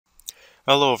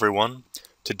Hello everyone.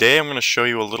 Today I'm going to show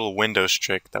you a little Windows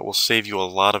trick that will save you a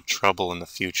lot of trouble in the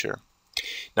future.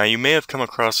 Now you may have come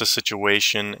across a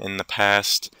situation in the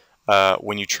past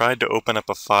when you tried to open up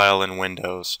a file in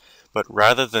Windows, but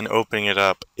rather than opening it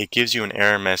up, it gives you an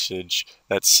error message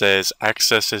that says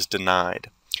access is denied.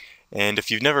 And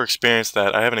if you've never experienced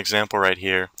that, I have an example right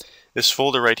here. This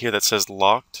folder right here that says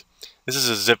locked, this is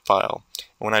a zip file.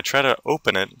 When I try to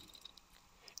open it,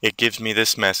 it gives me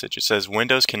this message. It says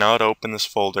Windows cannot open this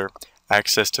folder.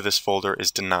 Access to this folder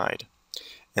is denied.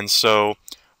 And so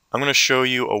I'm going to show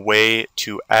you a way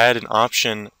to add an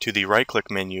option to the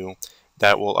right-click menu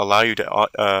that will allow you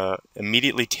to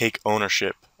immediately take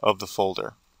ownership of the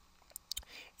folder.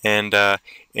 And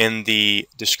in the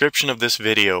description of this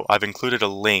video, I've included a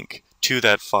link to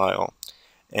that file.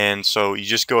 And so you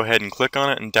just go ahead and click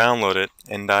on it and download it,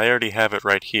 and I already have it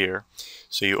right here.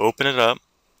 So you open it up,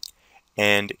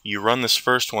 and you run this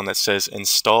first one that says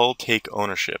install take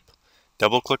ownership.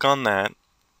 Double click on that,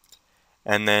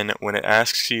 and then when it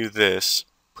asks you this,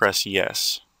 press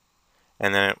yes,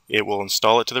 and then it will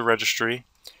install it to the registry.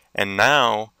 And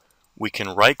now we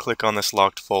can right click on this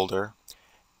locked folder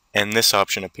and this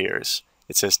option appears.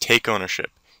 It says take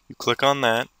ownership. You click on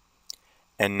that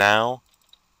and now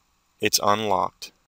it's unlocked.